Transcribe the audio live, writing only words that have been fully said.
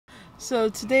So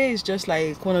today is just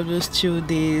like one of those chill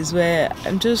days where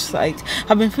I'm just like,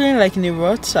 I've been feeling like in a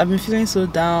rut. I've been feeling so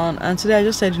down, and today I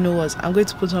just said, you know what, I'm going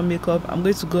to put on makeup, I'm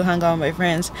going to go hang out with my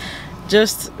friends,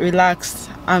 just relax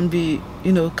and be,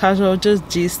 you know, casual, just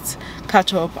gist,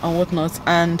 catch up and whatnot.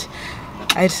 And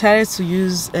I decided to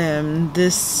use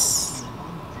this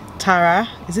Tara.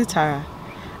 Is it Tara?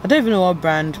 I don't even know what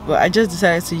brand, but I just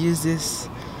decided to use this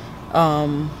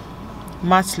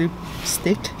matte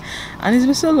lipstick, and it's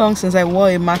been so long since I wore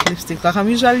a matte lipstick. Like, I'm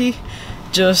usually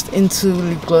just into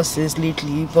lip glosses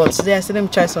lately, but today I said let me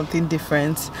try something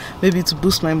different, maybe to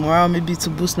boost my morale, maybe to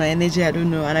boost my energy, I don't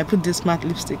know. And I put this matte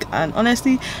lipstick, and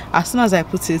honestly, as soon as I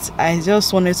put it, I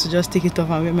just wanted to just take it off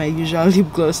and wear my usual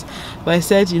lip gloss. But I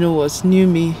said, you know what, new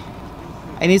me,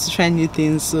 I need to try new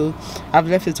things, so I've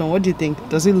left it on. What do you think?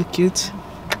 Does it look cute?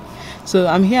 So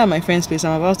I'm here at my friend's place.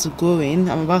 I'm about to go in,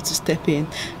 I'm about to step in,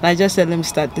 and I just said let me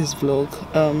start this vlog.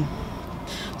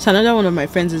 So another one of my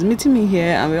friends is meeting me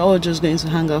here, and we're all just going to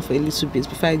hang out for a little bit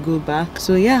before I go back.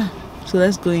 So yeah, so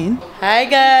let's go in. Hi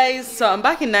guys, so I'm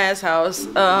back in Naya's house.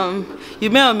 You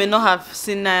may or may not have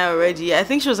seen Naya already. I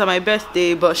think she was at my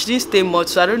birthday, but she didn't stay much,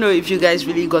 so I don't know if you guys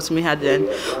really got to meet her then.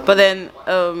 But then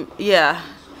yeah,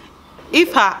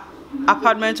 if her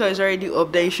apartment tour is already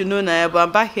up there, you should know Naya. But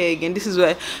I'm back here again. This is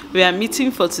where we are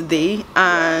meeting for today,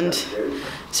 and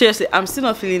seriously, I'm still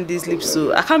not feeling these lips,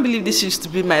 so I can't believe this used to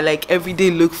be my like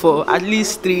everyday look for at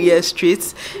least 3 years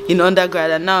straight in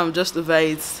undergrad, and now I'm just over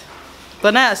it.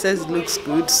 But Naya says it looks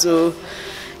good, so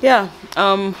yeah.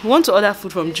 We want to order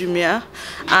food from Jumia,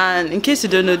 and in case you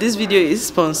don't know, this video is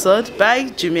sponsored by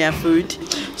Jumia Food.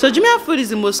 So Jumia Food is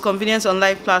the most convenient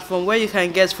online platform where you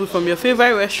can get food from your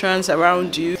favorite restaurants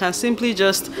around you. You can simply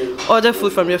just order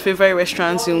food from your favorite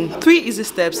restaurants in 3 easy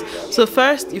steps. So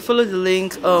first, you follow the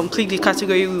link, click the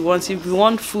category we want. If you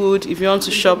want food, if you want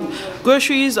to shop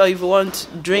groceries, or if you want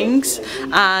drinks,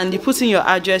 and you put in your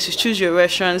address, you choose your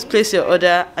restaurants, place your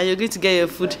order, and you're going to get your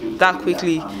food that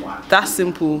quickly. That's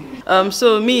simple.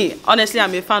 So me, honestly,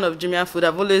 I'm a fan of Jumia Food.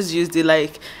 I've always used it.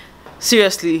 Like,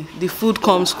 seriously, the food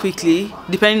comes quickly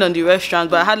depending on the restaurant,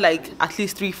 but I had like at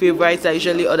least 3 favorites I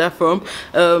usually order from.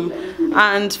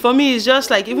 And for me, it's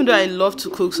just like, even though I love to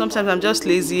cook, sometimes I'm just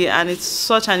lazy, and it's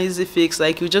such an easy fix.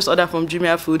 Like, you just order from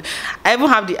Jumia Food. I even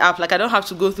have the app, like I don't have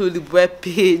to go through the web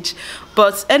page.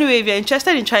 But anyway, if you're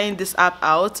interested in trying this app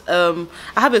out, I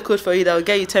have a code for you that will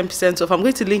get you 10% off. I'm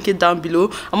going to link it down below.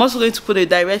 I'm also going to put a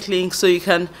direct link so you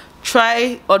can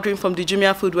try ordering from the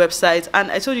Jumia Food website.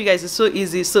 And I told you guys it's so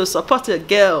easy, so support a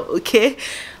girl, okay?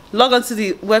 Log on to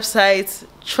the website,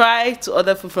 try to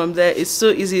order food from there. It's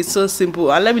so easy, it's so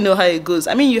simple, and let me know how it goes.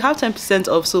 I mean, you have 10%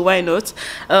 off, so why not?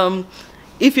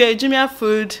 If you're a Jumia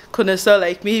Food connoisseur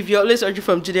like me, if you're always ordering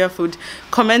from Jumia Food,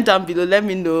 comment down below, let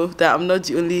me know that I'm not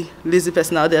the only lazy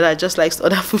person out there that just likes to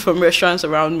order food from restaurants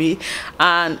around me.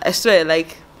 And I swear,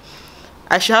 like,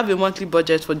 I should have a monthly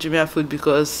budget for Jumia Food,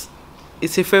 because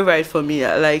it's a favorite for me.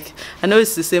 Like, I know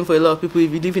it's the same for a lot of people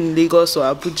if you live in Lagos or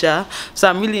Abuja, so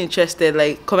I'm really interested.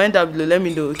 Like, comment down below, let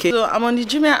me know, okay? So I'm on the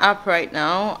Jumia app right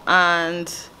now,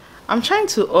 and I'm trying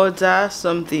to order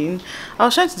something. I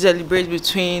was trying to deliberate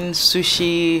between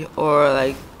sushi or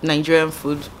like Nigerian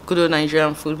food, good old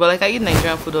Nigerian food, but like I eat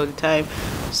Nigerian food all the time,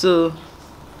 so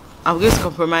I'm going to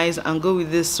compromise and go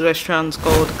with this restaurant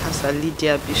called Casa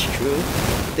Lydia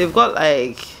Bistro. They've got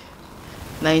like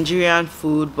Nigerian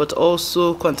food but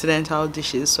also continental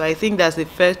dishes, so I think that's a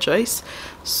fair choice.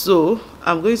 So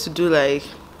I'm going to do like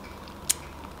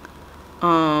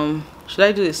should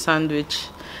I do a sandwich?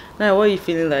 Now, what are you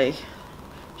feeling like?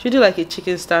 Should we do like a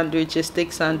chicken sandwich, a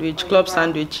steak sandwich, club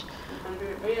sandwich?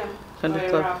 From the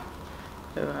club.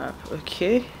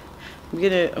 Okay. I'm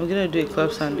gonna do a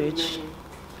club sandwich.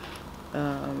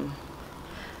 I'm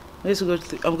going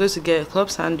to get a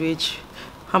club sandwich,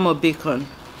 ham or bacon.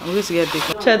 I'm going to get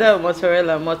bacon. Cheddar or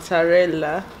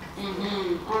mozzarella.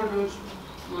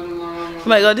 Oh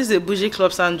my god, this is a bougie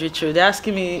club sandwich. They're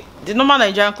asking me, the normal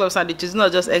Nigerian club sandwich is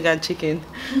not just egg and chicken.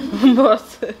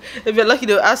 But if you're lucky,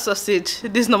 they'll add sausage.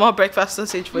 This is normal breakfast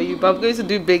sausage for you. But I'm going to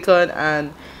do bacon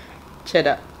and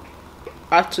cheddar.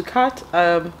 Add to cart.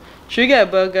 Should we get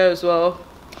a burger as well?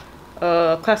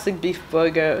 Classic beef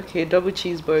burger. Okay, double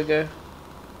cheeseburger.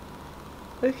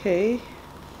 Okay.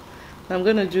 I'm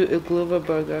gonna do a Glover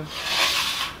burger.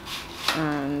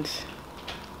 And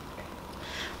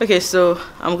okay, so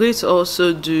I'm going to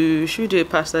also do, should we do a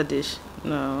pasta dish?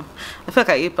 No, I feel like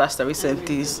I ate pasta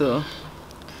recently, so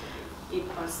eat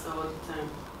pasta all the time.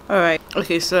 All right.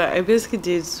 Okay, so I basically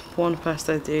did one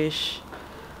pasta dish,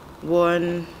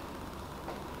 one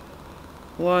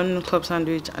club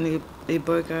sandwich, and a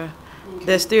burger.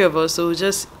 There's 3 of us, so we'll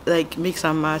just like mix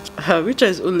and match. Which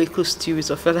one is only close to you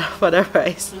with father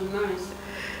rice? Nice.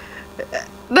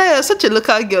 No, you're such a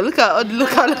local girl. Look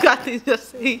at things you're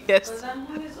saying. Yes. Because I'm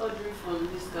always ordering from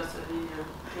this Casadena.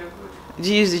 They're good.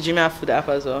 Do you use the Jumia food app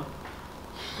as well?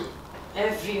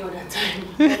 Every other time.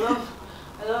 I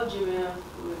love Jumia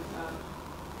food.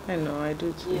 I know, I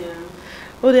do too. Yeah.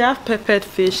 Oh, they have peppered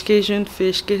fish, Cajun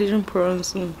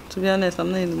prawns. To be honest,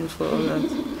 I'm not in the mood for all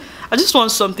that. I just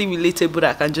want something relatable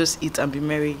that I can just eat and be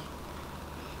merry.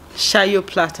 Shayo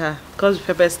platter, comes with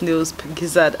pepper, snails,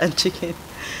 gizzard, and chicken.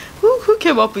 Who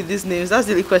came up with these names? That's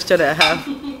the only question I have.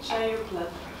 Shayo platter.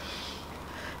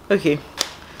 Okay,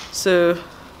 so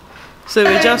we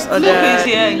just ordered. Is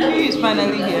here. He is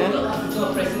finally here.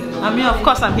 I mean, of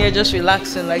course, I'm here just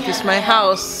relaxing, like it's my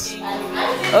house.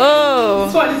 Oh.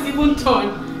 This one is even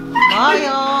torn.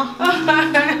 Maya. No,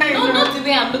 not the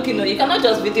way I'm looking. No, you cannot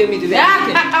just video me the way I'm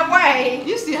looking. Why?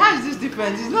 You see, how is this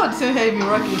different? It's not the same hair you've been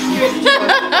rocking since.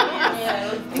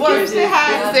 Well, you say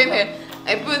hi. Same here.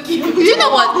 I put. Do you know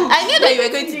what? I knew that you were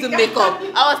going to do makeup.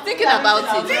 I was thinking about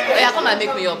it. But you're gonna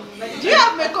make me up. Do you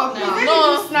have makeup now?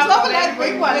 No. Something like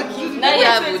break. Now you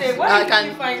have it. I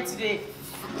can. Find today.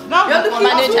 Now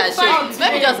Manage her shape.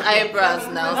 Maybe just eyebrows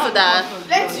now, so that.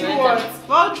 Let's do what?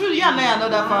 Well, true, you and I are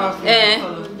not that far off.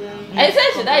 I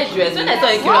said, should I dress? When I saw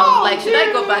you, I was like, should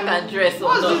I go back and dress or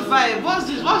What's not? this vibe? What's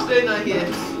this? What's going on here?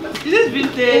 Is this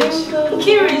vintage?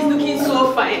 Kiri is looking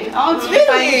so fine. I want to be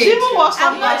fine. She even wore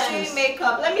sunglasses.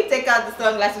 Makeup. Let me take out the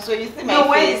sunglasses so you see my No,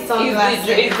 where face. is sunglasses?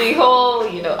 It's the whole,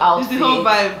 outfit. It's the whole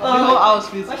vibe, the whole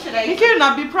outfit. What should I do? Kiri,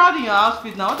 now be proud in your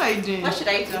outfit now. What are you doing? What should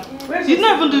I do? You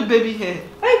don't even do baby hair.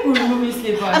 Why people remove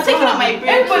slippers? I'm taking out my braid.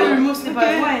 Everybody removes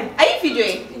slippers. Why? Are you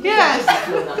videoing? Yes.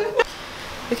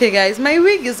 Okay guys, my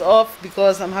wig is off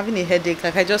because I'm having a headache.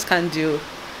 Like I just can't deal.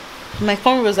 My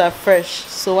cornrows are fresh,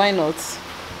 so why not?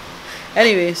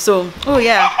 Anyway, so oh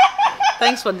yeah,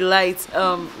 thanks for the light.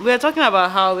 We are talking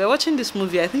about how we are watching this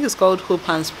movie. I think it's called Hope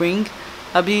and Spring.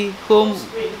 Home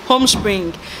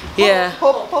Spring. Yeah.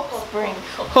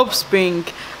 Hope Spring.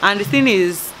 And the thing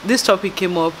is, this topic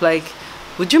came up like,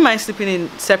 would you mind sleeping in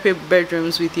separate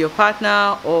bedrooms with your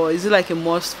partner, or is it like a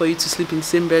must for you to sleep in the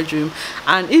same bedroom?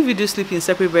 And if you do sleep in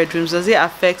separate bedrooms, does it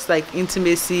affect like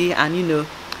intimacy and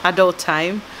adult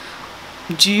time?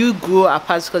 Do you grow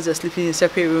apart because you're sleeping in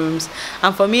separate rooms?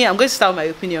 And for me, I'm going to start with my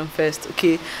opinion first.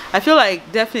 Okay, I feel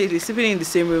like definitely sleeping in the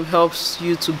same room helps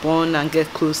you to bond and get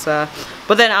closer,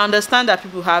 but then I understand that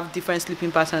people have different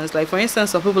sleeping patterns. Like for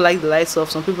instance, some people like the lights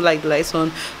off, some people like the lights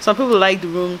on, some people like the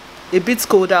room a bit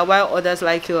colder, while others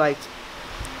like it like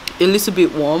a little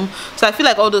bit warm. So I feel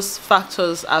like all those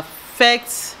factors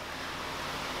affect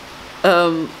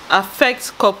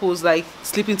couples like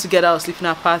sleeping together or sleeping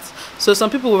apart. So some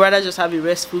people would rather just have a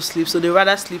restful sleep, so they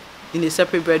rather sleep in a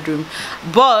separate bedroom.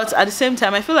 But at the same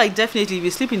time, I feel like definitely if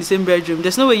you sleep in the same bedroom,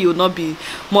 there's no way you will not be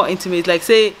more intimate. Like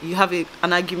say you have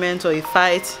an argument or a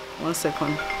fight. 1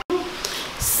 second.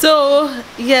 So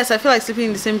yes, I feel like sleeping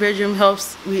in the same bedroom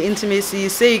helps with intimacy.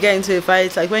 Say you get into a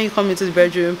fight, like when you come into the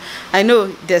bedroom, I know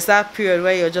there's that period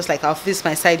where you're just like, I'll face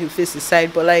my side, you face his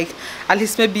side, but like at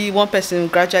least maybe one person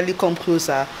gradually come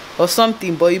closer or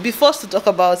something, but you'll be forced to talk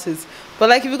about it. But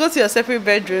like if you go to your separate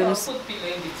bedrooms, Put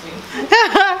pillow in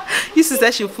between. you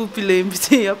said she'll put pillow in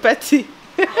between your petty.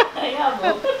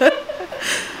 Yeah,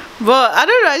 But I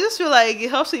don't know, I just feel like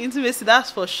it helps with intimacy, that's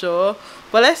for sure.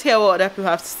 But let's hear what other people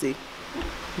have to say.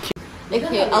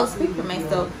 Okay, I'll speak for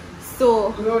myself.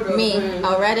 So, me,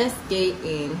 I'd rather stay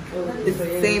in the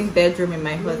same bedroom with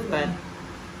my husband.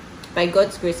 By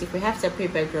God's grace, if we have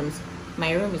separate bedrooms,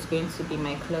 my room is going to be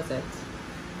my closet.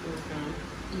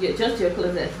 Yeah, just your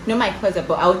closet. No, my closet,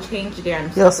 but I'll change there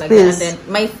and Your stuff like that. space. And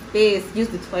then my space, use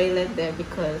the toilet there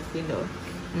because,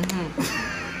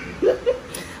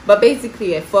 But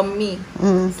basically, for me,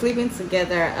 sleeping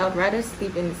together, I'd rather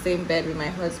sleep in the same bed with my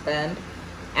husband.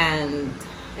 And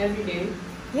Every day.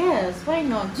 yes, why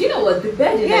not? Do you know what? The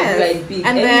bed in Nigeria is big.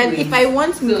 And then anyways. if I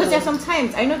want, because So- there's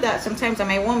sometimes I know that sometimes I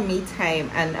might want me time,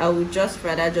 and I would just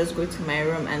rather just go to my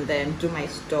room and then do my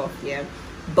stuff. Yeah,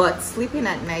 but sleeping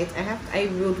at night, I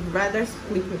would rather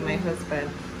sleep with my husband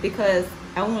because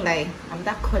I won't lie, I'm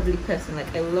that cuddly person.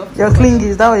 Like I love. You're clingy,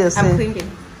 is that what you're I'm saying? clingy.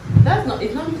 That's not.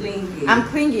 It's not clingy. I'm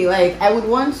clingy. Like I would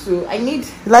want to. I need.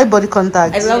 You like body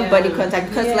contact? I love Yeah. body contact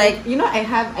because, Yeah. like,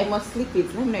 I must sleep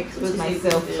it. Let me not expose Which is-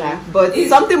 myself, yeah. but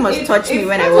something must touch me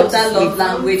when I want want to that love sleep.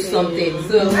 language something.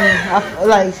 So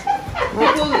Like,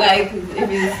 people like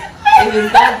if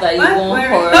it's that you want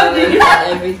for and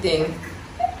everything.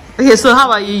 okay, so how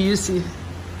about you, UC?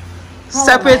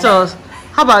 Separate or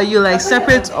how about you, like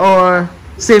separate or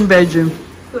same bedroom?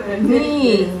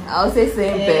 Me, I'll say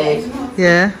same bed.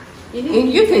 Yeah. In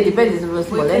UK, the bed is very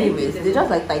small anyways. They just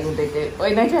like tiny bed there. Or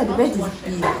in Nigeria, the bed is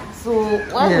big. So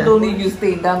why would only you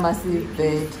stay in that massive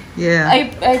bed? Yeah.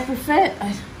 I prefer,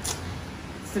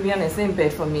 to be honest, same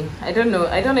bed for me. I don't know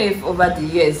if over the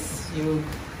years you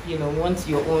know want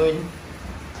your own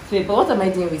space. But what am I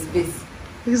doing with space?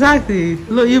 Exactly.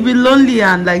 Look, you'll be lonely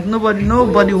and like nobody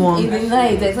wants. In the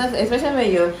night,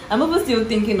 especially when I'm even still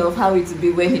thinking of how it would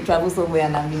be when he travels somewhere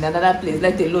and I'm in another place,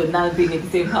 let alone now being in the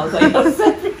same house. I have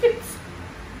separate.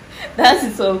 That's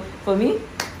it. So for me,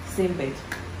 same bed,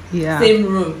 same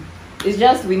room. It's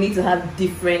just we need to have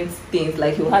different things.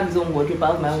 Like he'll have his own wardrobe,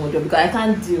 I have my own wardrobe, because I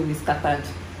can't deal with scattered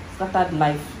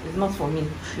life. It's not for me.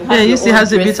 You still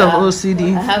has a bit of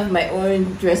OCD. I have my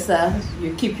own dresser.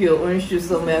 You keep your own shoes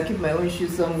somewhere. I keep my own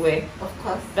shoes somewhere. Of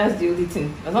course. That's the only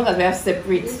thing. As long as we have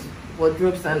separate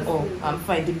wardrobes and all, I'm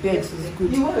fine. The bed is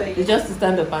good. It's just to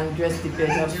stand up and dress the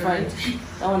bed. I'm fine.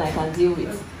 That one I can deal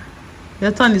with.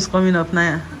 Your turn is coming up,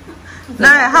 Naya.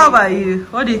 Naya, how about you?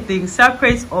 What do you think?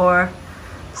 Separate or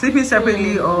sleeping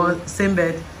separately or same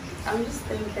bed? I'm just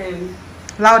thinking.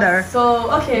 Louder. So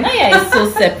okay. Naya is so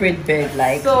separate bed,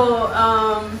 like. So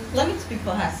let me speak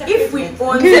for her. if we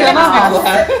own the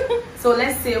house, so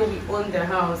let's say we own the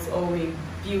house or we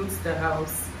built the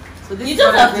house. So this you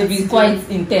just have to be quite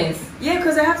intense. Yeah,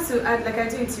 because I have to add, like I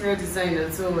do interior design,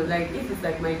 and so like if it's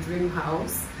like my dream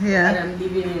house that I'm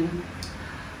living in.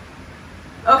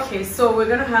 Okay, so we're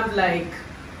gonna have like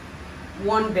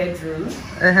one bedroom.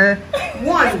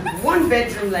 One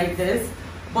bedroom like this,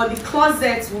 but the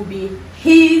closet will be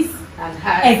his and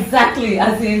hers. Exactly,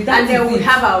 as in that. And then we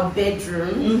have our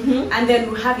bedroom, and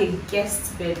then we have a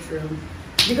guest bedroom.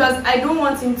 Because I don't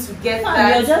want him to get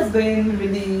that. You're just going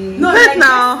really. No, like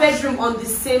now. Guest bedroom on the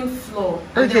same floor.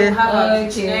 And then we'll have our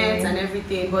kitchenette and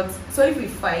everything. But so if we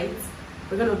fight,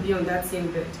 we're gonna be on that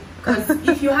same bed. Because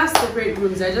if you have separate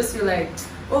rooms, I just feel like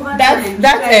over time.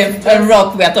 That's a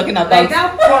rock we are talking about. Like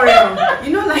that quarrel,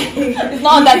 you know, like it's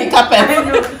not under the carpet. I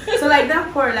know. So like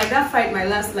that quarrel, like that fight might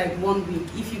last like 1 week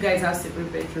if you guys have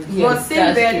separate bedrooms. Yes, but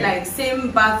same bed, true. like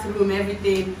same bathroom,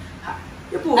 everything.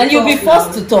 And you'll be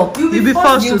forced to talk. You'll be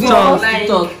forced to talk.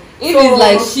 If it's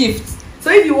like shift. So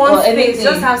if you want space, anything.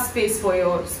 just have space for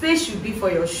your space. Should be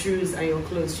for your shoes and your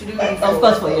clothes. Shouldn't be for, of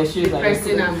course, for your shoes the and your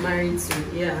person clothes. I'm married to.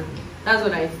 Yeah, that's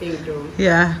what I think, though.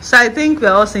 Yeah. So I think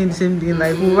we're all saying the same thing.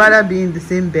 Like we'd rather be in the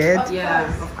same bed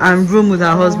and room with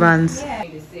our husbands. Yeah,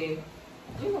 the same.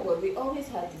 You know what? We always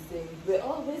had the same. We're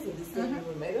always in the same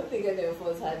room. I don't think any of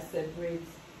us had separate.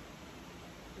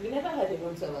 We never had a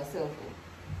room to ourselves.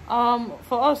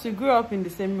 For us, we grew up in the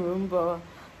same room, but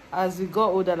as we got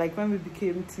older, like when we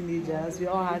became teenagers, we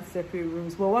all had separate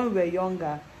rooms. But when we were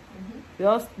younger, we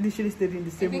all literally stayed in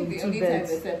the same room, the two only beds.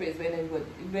 time we're separate is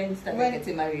when started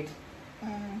getting married.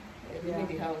 Leaving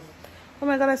the house. Oh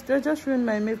my god, I just ruined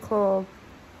my makeup.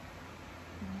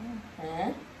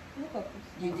 Huh?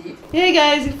 You did? Hey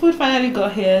guys, the food finally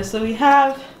got here. So we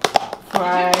have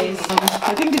fries.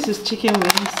 I think this is chicken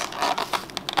wings.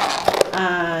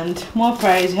 And more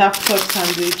fries. We have club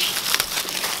sandwich.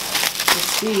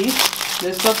 Let's see.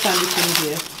 There's club sandwich in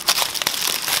here.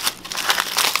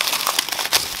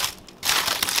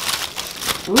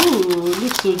 Ooh,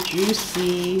 looks so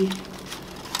juicy.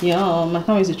 Yum. I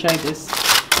can't wait to try this.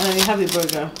 And then we have a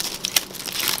burger.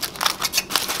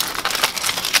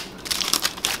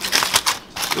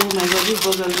 Oh my god, this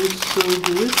burger looks so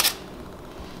good.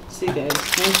 See guys,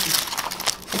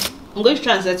 I'm going to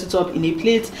try and set it up in a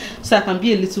plate so I can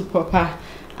be a little proper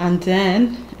and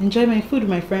then enjoy my food with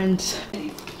my friends.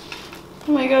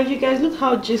 Oh my god, you guys, look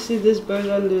how juicy this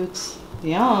burger looks.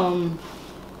 Yum.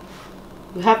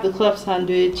 We have the club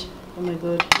sandwich. Oh my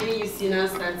god. You see now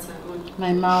starts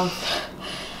my mouth.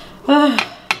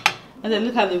 And then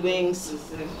look at the wings.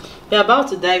 We're about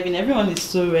to dive in. Everyone is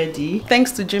so ready.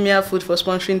 Thanks to Jumia Food for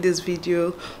sponsoring this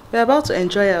video. We're about to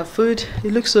enjoy our food.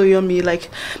 It looks so yummy. Like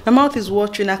my mouth is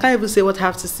watering. I can't even say what I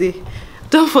have to say.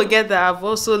 Don't forget that I've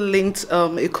also linked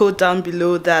a code down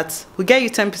below that will get you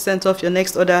 10% off your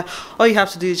next order. All you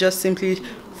have to do is just simply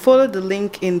follow the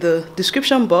link in the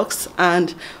description box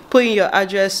and put in your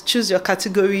address, choose your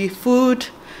category, food,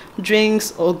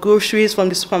 drinks or groceries from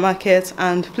the supermarket,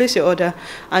 and place your order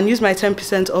and use my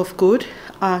 10% off code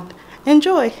and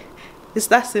enjoy. It's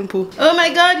that simple. Oh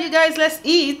my god, you guys, let's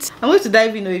eat. I'm going to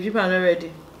dive in if people are not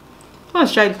ready.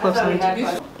 Let's try the club sandwich.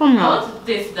 I want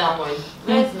to taste that one.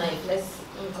 That's nice.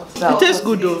 It tastes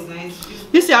good though.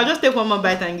 You see, I'll just take one more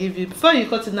bite and give you. Before you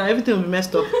cut it now, everything will be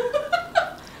messed up.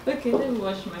 Okay, let me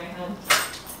wash my hands.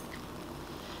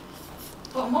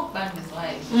 But mukbang is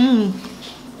life.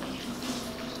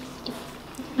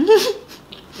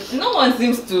 No one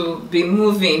seems to be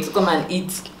moving to come and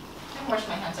eat. Let me wash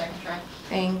my hands so I can try.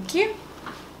 Thank you.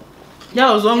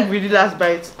 That was one really last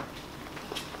bite.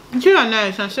 You are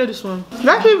nice. I share this one. It's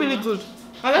actually really good.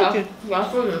 I like it.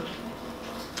 Yeah, so good.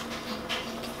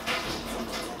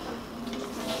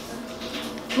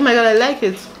 Oh my god, I like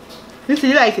it. Do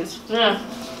you like it? Yeah.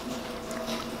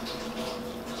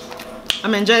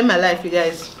 I'm enjoying my life, you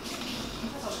guys.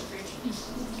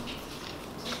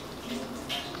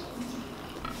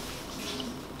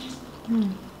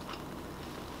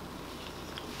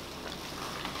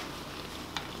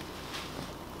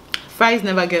 Fries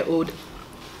never get old.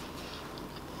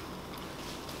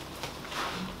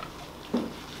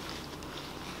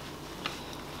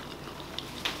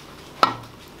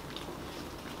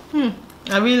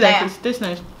 I really like it. It tastes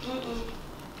nice.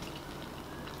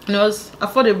 And it was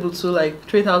affordable too, like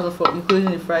 3,000 for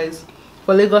including the fries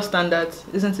for Lagos standards,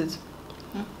 isn't it?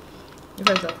 The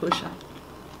fries are kosher.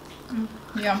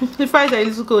 Yeah. The fries are a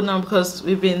little cold now because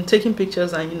we've been taking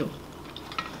pictures and you know.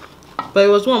 But it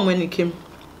was warm when it came.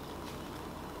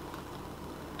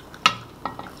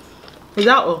 Is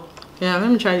that all? Yeah, let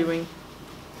me try the wing.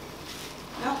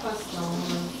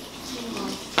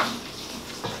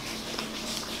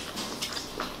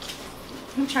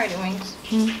 Let me try the wings.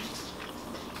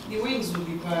 The wings will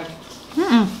be bad.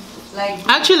 Like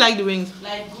I actually like the wings.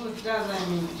 Like good, that's what I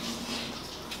mean.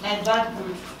 Like bad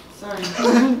good. Sorry.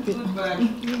 Good bad.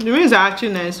 The wings are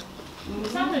actually nice. the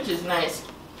sandwich is nice.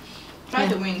 Try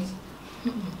the wings.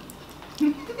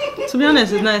 To be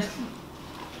honest, it's nice.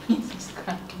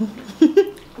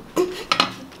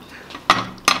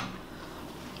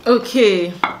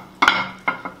 Okay.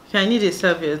 I need a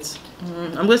serviette.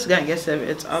 I'm going to go and get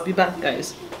serviette. I'll be back,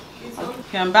 guys.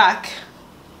 Okay, I'm back.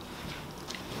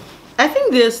 I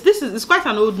think this is it's quite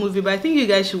an old movie, but I think you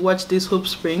guys should watch this Hope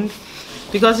Spring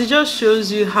because it just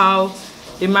shows you how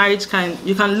a marriage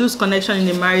you can lose connection in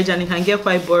a marriage and it can get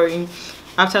quite boring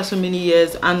after so many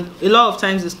years, and a lot of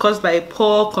times it's caused by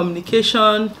poor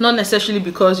communication, not necessarily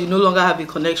because you no longer have a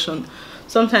connection.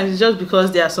 Sometimes it's just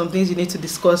because there are some things you need to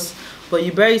discuss, but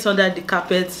you bury it under the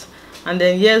carpet, and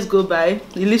then years go by,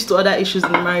 it leads to other issues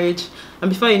in the marriage, and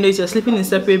before you know it, you're sleeping in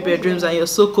separate bedrooms and you're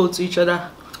so cold to each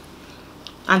other,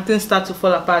 and things start to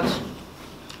fall apart.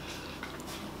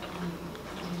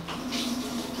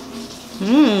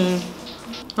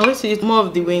 I want to eat more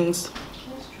of the wings.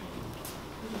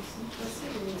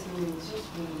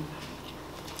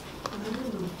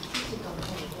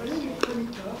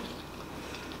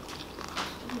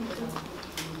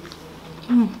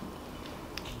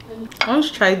 I want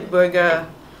to try the burger.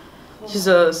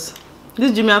 Jesus,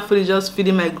 this Jumia food is just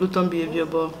feeding my gluten behavior,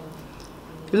 but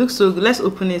it looks so good. Let's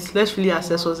open it. Let's really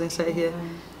assess what's inside here.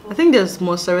 I think there's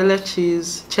mozzarella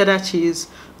cheese, cheddar cheese,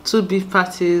 2 beef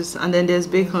patties, and then there's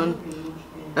bacon,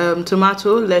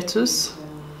 tomato, lettuce.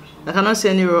 I cannot see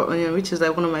any raw onion, which is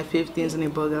like one of my favorite things in a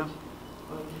burger.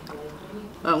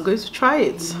 I'm going to try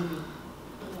it.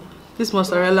 This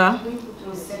mozzarella.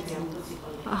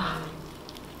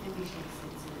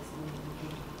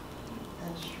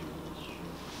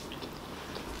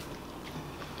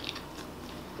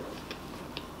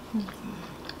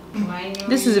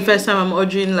 This is the first time I'm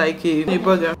ordering like a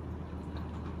burger.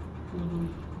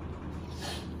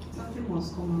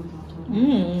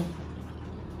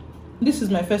 This is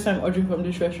my first time ordering from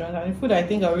this restaurant, and the food I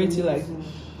think I'll rate it like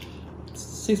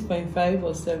 6.5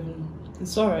 or 7.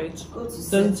 It's alright.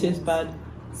 Doesn't taste bad.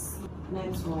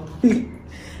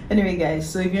 Anyway guys,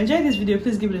 so if you enjoyed this video,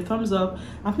 please give it a thumbs up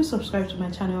and please subscribe to my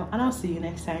channel, and I'll see you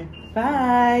next time.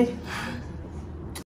 Bye.